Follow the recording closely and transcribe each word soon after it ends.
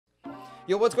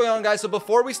Yo, what's going on, guys? So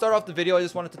before we start off the video, I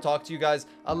just wanted to talk to you guys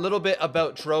a little bit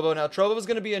about Trovo. Now, Trovo is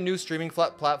going to be a new streaming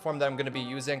platform that I'm going to be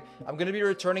using. I'm going to be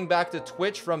returning back to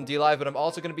Twitch from DLive, but I'm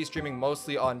also going to be streaming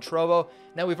mostly on Trovo.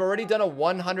 Now, we've already done a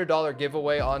 $100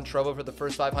 giveaway on Trovo for the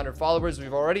first 500 followers.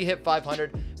 We've already hit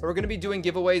 500, but we're going to be doing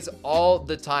giveaways all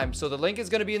the time. So the link is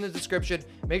going to be in the description.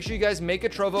 Make sure you guys make a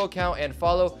Trovo account and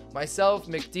follow myself,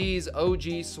 McDee's,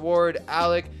 OG, Sword,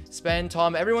 Alec, Spen,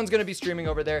 Tom. Everyone's going to be streaming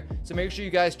over there. So make sure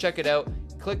you guys check it out.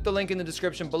 Click the link in the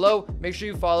description below. Make sure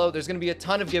you follow. There's going to be a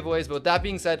ton of giveaways. But with that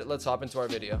being said, let's hop into our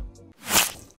video.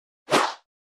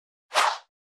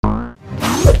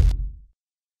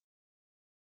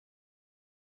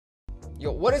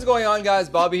 Yo, what is going on, guys?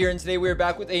 Bobby here, and today we are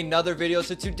back with another video.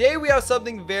 So today we have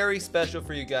something very special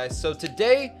for you guys. So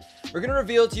today we're going to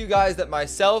reveal to you guys that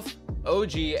myself,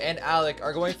 OG, and Alec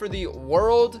are going for the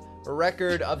world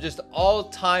record of just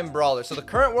all-time brawlers. So the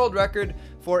current world record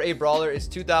for a brawler is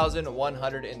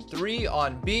 2,103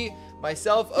 on B.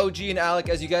 Myself, OG, and Alec,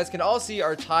 as you guys can all see,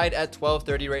 are tied at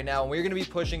 1230 right now, and we're going to be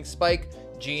pushing Spike,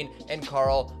 Gene, and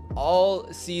Carl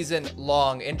all season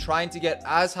long and trying to get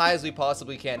as high as we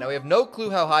possibly can. Now, we have no clue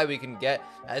how high we can get,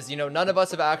 as you know, none of us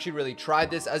have actually really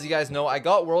tried this. As you guys know, I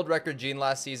got world record Gene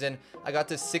last season. I got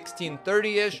to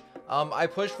 1630-ish. I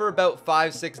pushed for about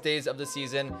 5-6 days of the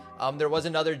season. There was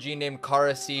another Gene named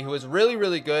Kara C who was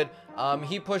really good.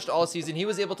 He pushed all season. He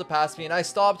was able to pass me, and I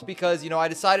stopped because, you know, I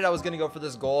decided I was going to go for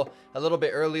this goal a little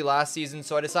bit early last season.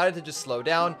 So I decided to just slow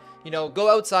down, you know,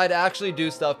 go outside, actually do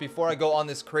stuff before I go on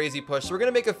this crazy push. So we're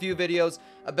going to make a few videos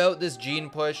about this Gene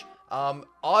push.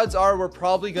 Odds are we're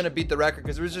probably going to beat the record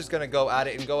because we're just going to go at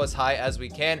it and go as high as we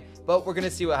can, but we're going to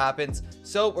see what happens.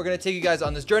 So we're going to take you guys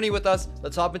on this journey with us.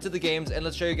 Let's hop into the games and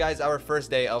let's show you guys our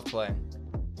first day of playing.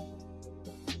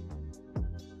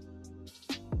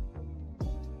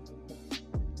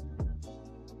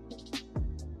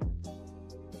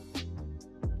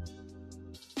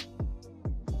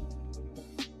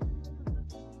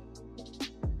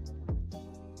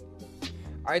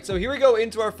 Alright, so here we go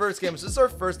into our first game. So this is our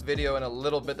first video in a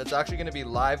little bit that's actually going to be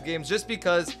live games, just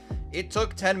because it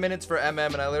took 10 minutes for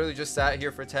MM and I literally just sat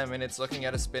here for 10 minutes looking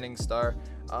at a spinning star.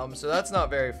 So that's not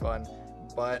very fun,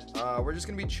 but we're just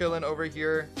going to be chilling over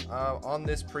here on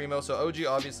this Primo. So OG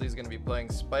obviously is going to be playing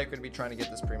Spike. We're going to be trying to get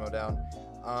this Primo down.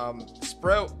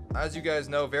 Sprout, as you guys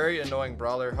know, very annoying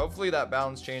brawler. Hopefully that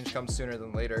balance change comes sooner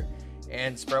than later,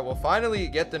 and Sprout will finally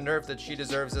get the nerf that she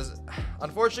deserves.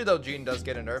 Unfortunately, though, Gene does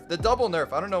get a nerf. The double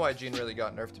nerf. I don't know why Gene really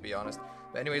got nerfed, to be honest.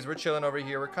 But anyways, we're chilling over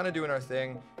here. We're kind of doing our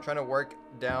thing, trying to work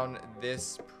down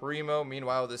this Primo.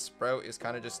 Meanwhile, this Sprout is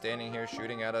kind of just standing here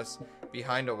shooting at us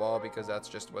behind a wall, because that's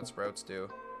just what Sprouts do.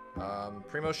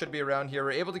 Primo should be around here.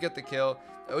 We're able to get the kill.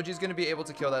 OG is going to be able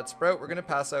to kill that Sprout. We're going to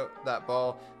pass out that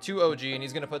ball to OG, and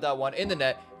he's going to put that one in the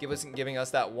net, giving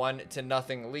us that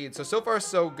 1-0 lead. So far,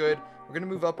 so good. We're going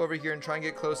to move up over here and try and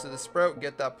get close to the Sprout,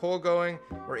 get that pull going.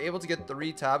 We're able to get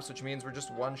 3 taps, which means we're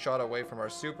just 1 shot away from our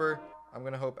super. I'm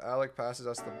going to hope Alec passes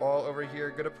us the ball over here.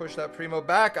 Going to push that Primo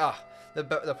back.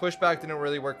 The pushback didn't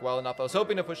really work well enough. I was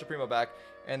hoping to push the Primo back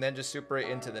and then just super it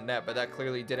into the net, but that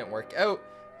clearly didn't work out.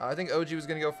 I think OG was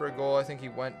going to go for a goal. I think he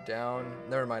went down.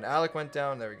 Never mind. Alec went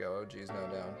down. There we go. OG is now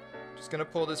down. Just going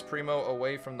to pull this Primo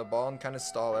away from the ball and kind of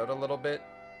stall out a little bit.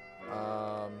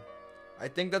 I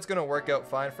think that's going to work out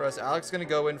fine for us. Alec's going to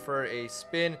go in for a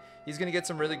spin. He's going to get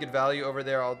some really good value over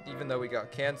there, even though we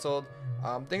got canceled.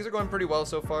 Things are going pretty well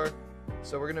so far.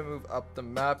 So we're going to move up the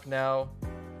map now.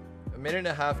 1.5 minutes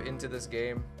into this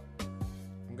game.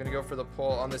 I'm going to go for the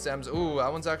pull on this Ems. Ooh,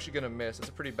 that one's actually going to miss. It's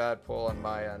a pretty bad pull on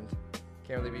my end.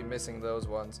 Can't really be missing those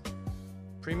ones.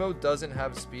 Primo doesn't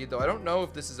have speed, though. I don't know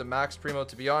if this is a max Primo,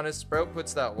 to be honest. Sprout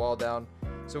puts that wall down.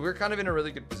 So we're kind of in a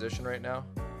really good position right now.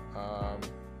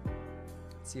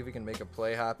 Let's see if we can make a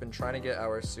play happen. Trying to get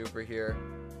our super here.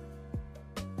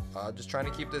 Just trying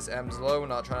to keep this Ems low,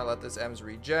 not trying to let this Ems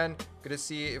regen. Gonna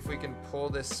see if we can pull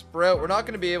this Sprout. We're not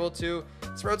going to be able to.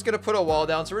 Sprout's going to put a wall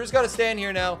down, so we're just got to stand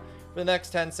here now for the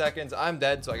next 10 seconds. I'm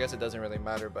dead, so I guess it doesn't really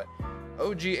matter, but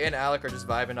OG and Alec are just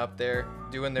vibing up there,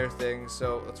 doing their thing.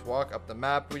 So let's walk up the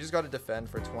map. We just got to defend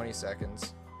for 20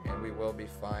 seconds, and we will be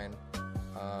fine.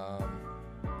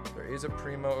 There is a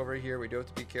Primo over here. We do have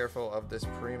to be careful of this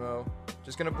Primo.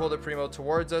 Just going to pull the Primo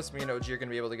towards us. Me and OG are going to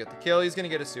be able to get the kill. He's going to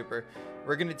get a super.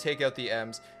 We're going to take out the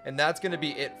Ems. And that's going to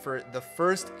be it for the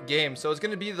first game. So it's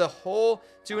going to be the whole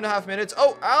 2.5 minutes.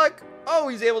 Oh, Alec. Oh,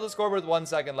 he's able to score with 1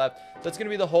 second left. So it's going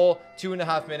to be the whole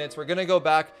 2.5 minutes. We're going to go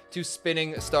back to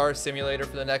Spinning Star Simulator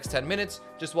for the next 10 minutes.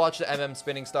 Just watch the MM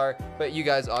Spinning Star. But you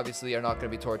guys obviously are not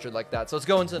going to be tortured like that. So let's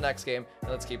go into the next game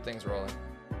and let's keep things rolling.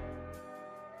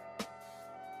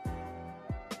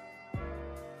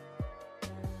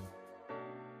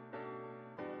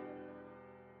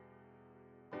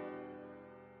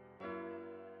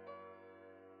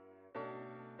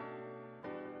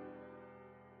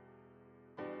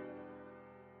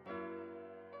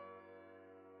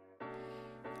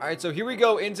 All right, so here we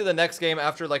go into the next game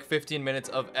after like 15 minutes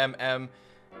of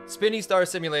Spinny Star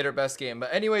Simulator best game.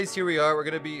 But anyways, here we are. We're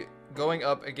going to be going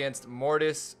up against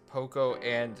Mortis, Poco,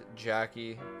 and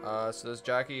Jackie. So this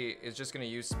Jackie is just going to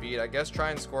use speed. I guess try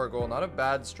and score a goal. Not a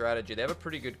bad strategy. They have a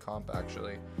pretty good comp,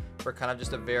 actually, for kind of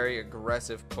just a very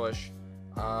aggressive push.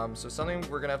 So something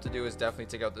we're going to have to do is definitely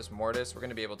take out this Mortis. We're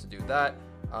going to be able to do that.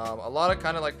 A lot of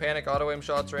kind of like panic auto aim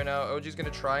shots right now. OG's going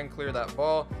to try and clear that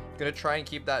ball. Going to try and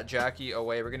keep that Jackie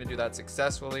away. We're going to do that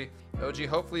successfully. OG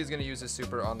hopefully is going to use his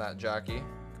super on that Jackie.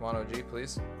 Come on, OG,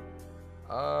 please.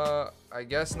 I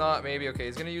guess not. Maybe. Okay,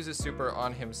 he's going to use his super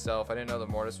on himself. I didn't know the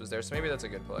Mortis was there, so maybe that's a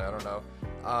good play. I don't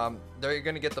know. They're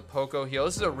going to get the Poco heal.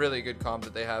 This is a really good comp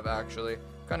that they have, actually.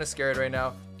 Kind of scared right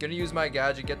now. Gonna use my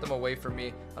gadget, get them away from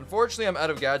me. Unfortunately, I'm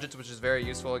out of gadgets, which is very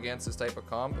useful against this type of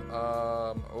comp.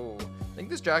 Oh, I think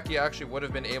this Jackie actually would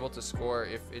have been able to score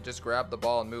if it just grabbed the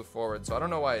ball and moved forward. So I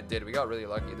don't know why it did. We got really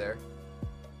lucky there.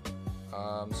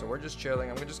 So we're just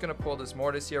chilling. I'm just gonna pull this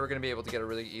Mortis here. We're gonna be able to get a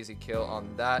really easy kill on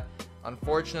that.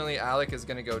 Unfortunately, Alec is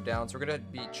gonna go down, so we're gonna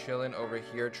be chilling over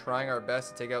here, trying our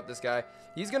best to take out this guy.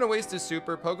 He's gonna waste his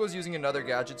super. Poco's using another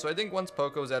gadget, so I think once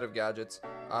Poco's out of gadgets,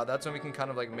 that's when we can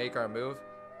kind of like make our move.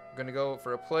 I'm gonna go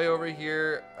for a play over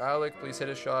here. Alec, please hit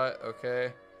a shot.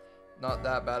 Okay, not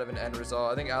that bad of an end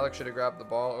result. I think Alec should have grabbed the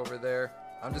ball over there.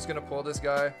 I'm just gonna pull this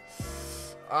guy.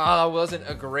 Wasn't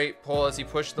a great pull as he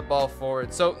pushed the ball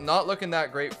forward. So not looking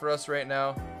that great for us right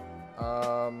now.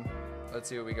 Let's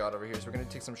see what we got over here. So we're going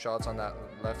to take some shots on that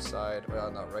left side, or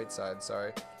on that right side,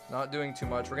 sorry. Not doing too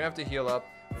much. We're going to have to heal up.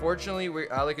 Fortunately,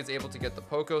 Alec is able to get the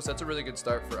Poco, so that's a really good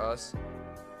start for us.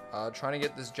 Trying to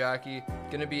get this Jackie.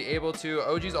 Going to be able to.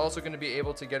 OG's also going to be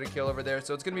able to get a kill over there,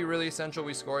 so it's going to be really essential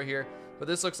we score here. But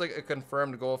this looks like a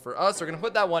confirmed goal for us. We're going to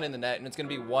put that one in the net, and it's going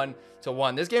to be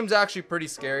 1-1. This game's actually pretty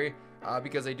scary.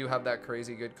 Because they do have that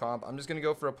crazy good comp. I'm just going to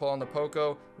go for a pull on the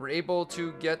Poco. We're able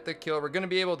to get the kill. We're going to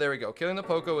be able, there we go. Killing the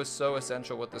Poco is so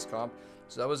essential with this comp.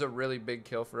 So that was a really big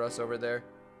kill for us over there.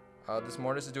 This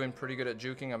Mortis is doing pretty good at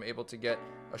juking. I'm able to get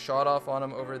a shot off on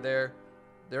him over there.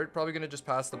 They're probably going to just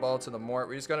pass the ball to the Mort.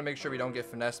 We just got to make sure we don't get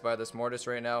finessed by this Mortis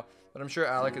right now. But I'm sure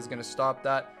Alec is going to stop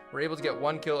that. We're able to get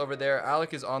one kill over there.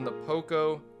 Alec is on the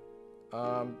Poco.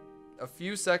 A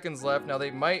few seconds left. Now they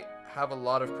might have a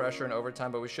lot of pressure in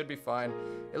overtime, but we should be fine.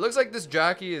 It looks like this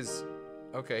Jackie is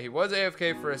okay. He was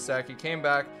AFK for a sec. He came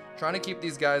back, trying to keep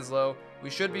these guys low. We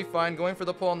should be fine. Going for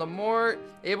the pull on the Mort,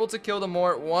 able to kill the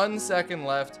Mort. 1 second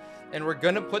left, and we're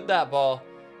gonna put that ball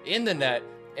in the net,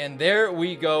 and there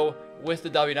we go with the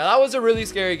W. Now that was a really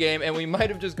scary game, and we might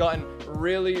have just gotten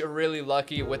really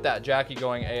lucky with that Jackie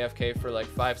going AFK for like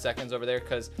 5 seconds over there,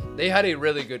 because they had a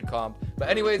really good comp. But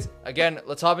anyways, again,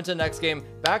 let's hop into the next game.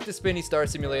 Back to Spinny Star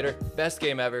Simulator. Best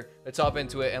game ever. Let's hop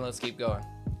into it and let's keep going.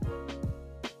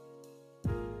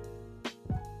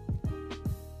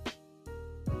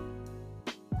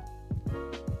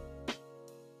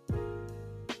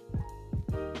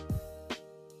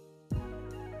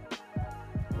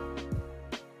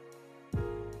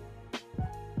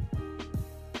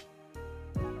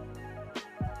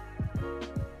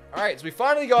 Alright, so we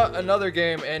finally got another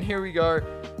game, and here we go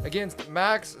against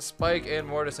Max, Spike, and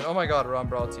Mortis. And oh my god, we're on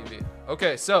Brawl TV.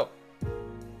 Okay, so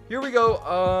here we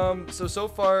go. So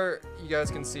far, you guys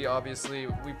can see, obviously,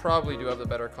 we probably do have the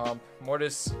better comp.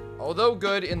 Mortis, although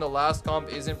good in the last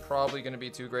comp, isn't probably going to be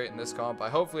too great in this comp.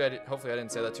 Hopefully I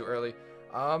didn't say that too early.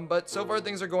 But so far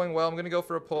things are going well. I'm going to go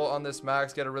for a pull on this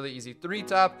Max, get a really easy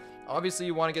 3-tap. Obviously,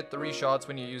 you want to get 3 shots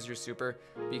when you use your super,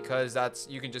 because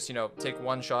you can just, you know, take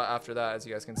 1 shot after that, as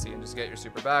you guys can see, and just get your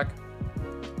super back.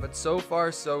 But so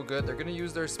far, so good. They're going to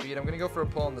use their speed. I'm going to go for a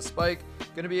pull on the Spike.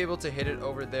 Going to be able to hit it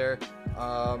over there.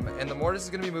 And the Mortis is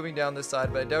going to be moving down this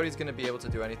side, but I doubt he's going to be able to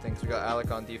do anything, because we got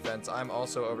Alec on defense. I'm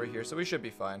also over here, so we should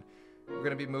be fine. We're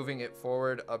going to be moving it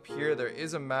forward up here. There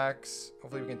is a Max.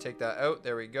 Hopefully we can take that out.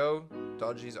 There we go.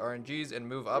 Dodge these RNGs and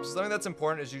move up. So something that's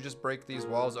important is you just break these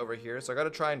walls over here. So I got to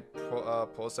try and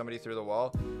pull somebody through the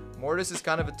wall. Mortis is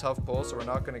kind of a tough pull, so we're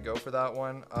not going to go for that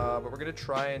one. But we're going to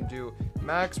try and do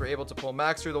Max. We're able to pull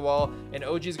Max through the wall, and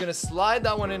OG is going to slide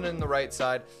that one in the right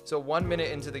side. So 1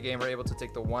 minute into the game, we're able to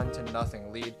take the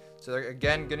 1-0 lead. So they're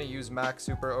again going to use Max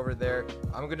super over there.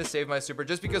 I'm going to save my super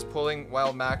just because pulling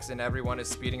while Max and everyone is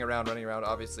speeding around, running around,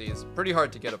 obviously is pretty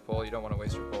hard to get a pull. You don't want to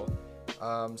waste your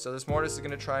pull. So this Mortis is going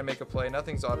to try and make a play.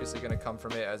 Nothing's obviously going to come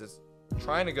from it, as it's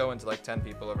trying to go into like 10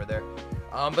 people over there.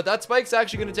 But that Spike's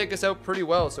actually going to take us out pretty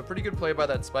well. So pretty good play by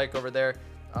that Spike over there.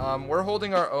 We're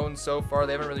holding our own so far.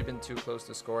 They haven't really been too close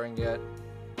to scoring yet.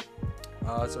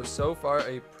 So far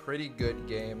a pretty good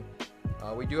game.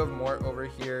 We do have Mort over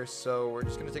here, so we're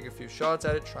just going to take a few shots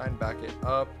at it, try and back it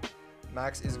up.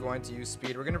 Max is going to use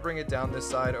speed. We're going to bring it down this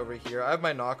side over here. I have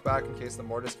my knockback in case the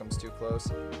Mortis comes too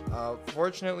close.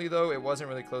 Fortunately, though, it wasn't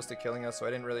really close to killing us, so I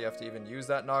didn't really have to even use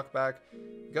that knockback.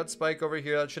 We got Spike over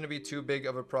here. That shouldn't be too big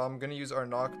of a problem. I'm going to use our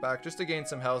knockback just to gain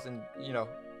some health and, you know,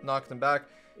 knock them back.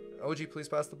 OG, please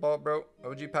pass the ball, bro.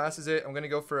 OG passes it. I'm going to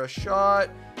go for a shot.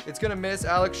 It's going to miss.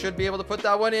 Alex should be able to put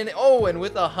that one in. Oh, and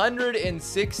with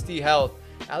 160 health,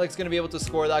 Alec's going to be able to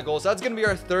score that goal. So that's going to be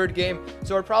our third game.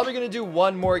 So we're probably going to do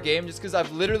one more game just because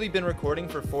I've literally been recording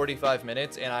for 45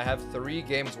 minutes and I have 3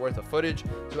 games worth of footage.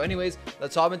 So anyways,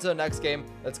 let's hop into the next game.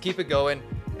 Let's keep it going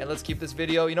and let's keep this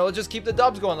video, you know, let's just keep the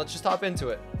dubs going. Let's just hop into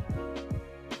it.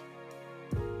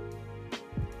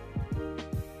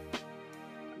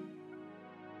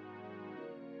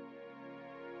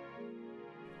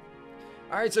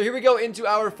 Alright, so here we go into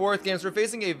our 4th game. So we're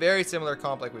facing a very similar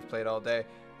comp like we've played all day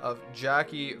of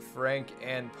Jackie, Frank,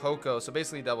 and Poco. So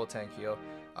basically double tank heal.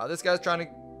 This guy's trying to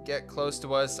get close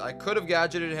to us. I could have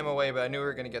gadgeted him away, but I knew we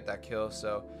were going to get that kill.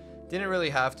 So didn't really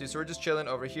have to. So we're just chilling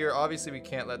over here. Obviously, we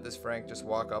can't let this Frank just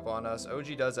walk up on us.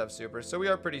 OG does have super, so we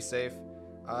are pretty safe.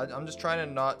 I'm just trying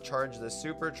to not charge this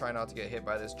super. Try not to get hit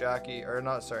by this Jackie. Or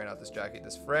not, sorry, not this Jackie,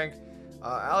 this Frank.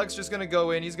 Alec's just going to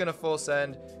go in. He's going to full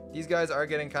send. These guys are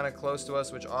getting kind of close to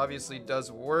us, which obviously does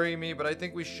worry me, but I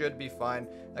think we should be fine.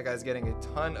 That guy's getting a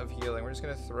ton of healing. We're just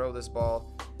going to throw this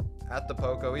ball at the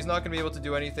Poco. He's not going to be able to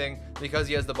do anything because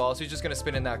he has the ball, so he's just going to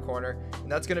spin in that corner, and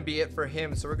that's going to be it for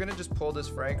him. So we're going to just pull this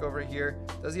Frank over here.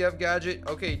 Does he have gadget?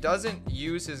 Okay, he doesn't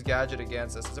use his gadget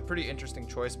against us. It's a pretty interesting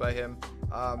choice by him.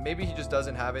 Maybe he just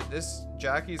doesn't have it. This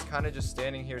Jackie's kind of just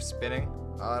standing here spinning.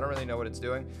 I don't really know what it's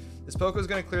doing. This Poco's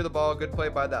going to clear the ball. Good play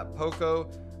by that Poco.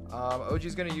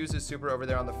 OG's going to use his super over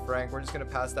there on the Frank. We're just going to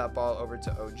pass that ball over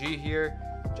to OG here.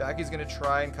 Jackie's going to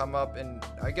try and come up and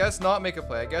I guess not make a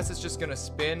play. I guess it's just going to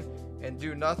spin and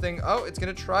do nothing. Oh, it's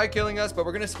going to try killing us, but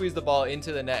we're going to squeeze the ball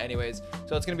into the net anyways.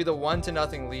 So it's going to be the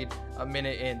 1-0 lead a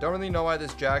minute in. Don't really know why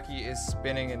this Jackie is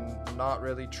spinning and not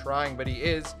really trying, but he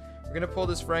is. We're going to pull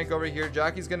this Frank over here.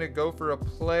 Jackie's going to go for a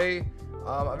play.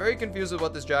 I'm very confused with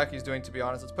what this Jackie's doing, to be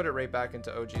honest. Let's put it right back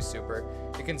into OG Super.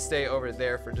 It can stay over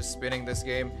there for just spinning this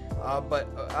game. But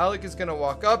Alec is going to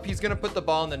walk up. He's going to put the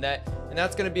ball in the net, and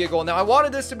that's going to be a goal. Now, I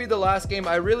wanted this to be the last game.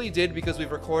 I really did because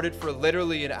we've recorded for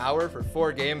literally an hour for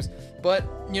 4 games. But,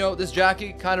 you know, this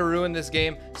Jackie kind of ruined this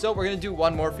game. So we're going to do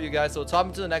one more for you guys. So let's hop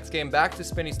into the next game, back to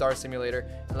Spinny Star Simulator,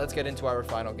 and let's get into our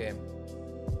final game.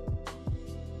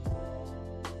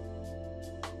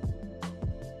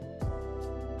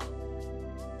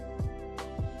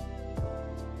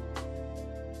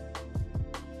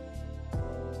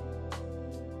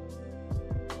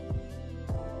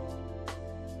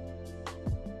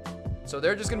 So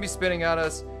they're just going to be spinning at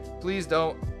us. Please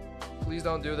don't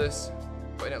do this.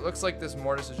 But it looks like this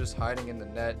Mortis is just hiding in the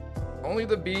net. Only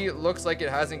the B looks like it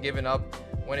hasn't given up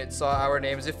when it saw our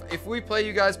names. If we play,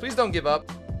 you guys, please don't give up.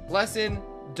 Lesson,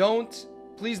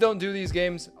 please don't do these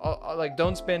games. Like,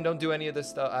 don't spin, don't do any of this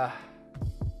stuff.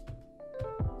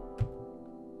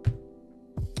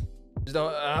 Just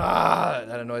don't,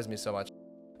 that annoys me so much.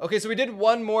 Okay, so we did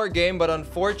one more game, but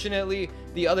unfortunately,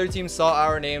 the other team saw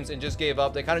our names and just gave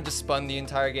up. They kind of just spun the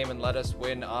entire game and let us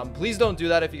win. Please don't do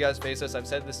that if you guys face us. I've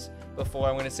said this before.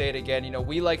 I'm going to say it again. You know,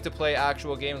 we like to play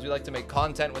actual games. We like to make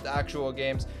content with actual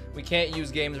games. We can't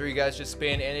use games where you guys just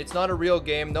spin, and it's not a real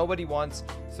game. Nobody wants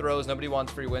throws. Nobody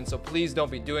wants free wins, so please don't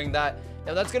be doing that.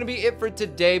 Now, that's going to be it for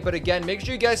today, but again, make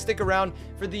sure you guys stick around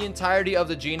for the entirety of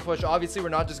the Gene push. Obviously, we're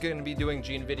not just going to be doing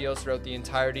Gene videos throughout the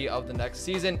entirety of the next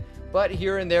season, but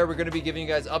here and there, we're going to be giving you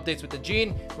guys updates with the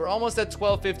Gene. We're almost at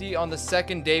 1250 on the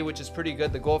second day, which is pretty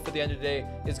good. The goal for the end of the day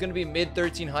is going to be mid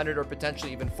 1300 or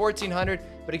potentially even 1400.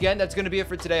 But again, that's going to be it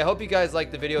for today. I hope you guys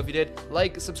liked the video. If you did,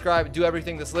 like, subscribe, do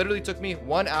everything. This literally took me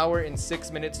 1 hour and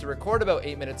 6 minutes to record about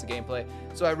 8 minutes of gameplay.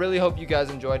 So I really hope you guys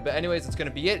enjoyed. But anyways, it's going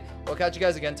to be it. We'll catch you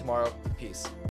guys again tomorrow. Peace.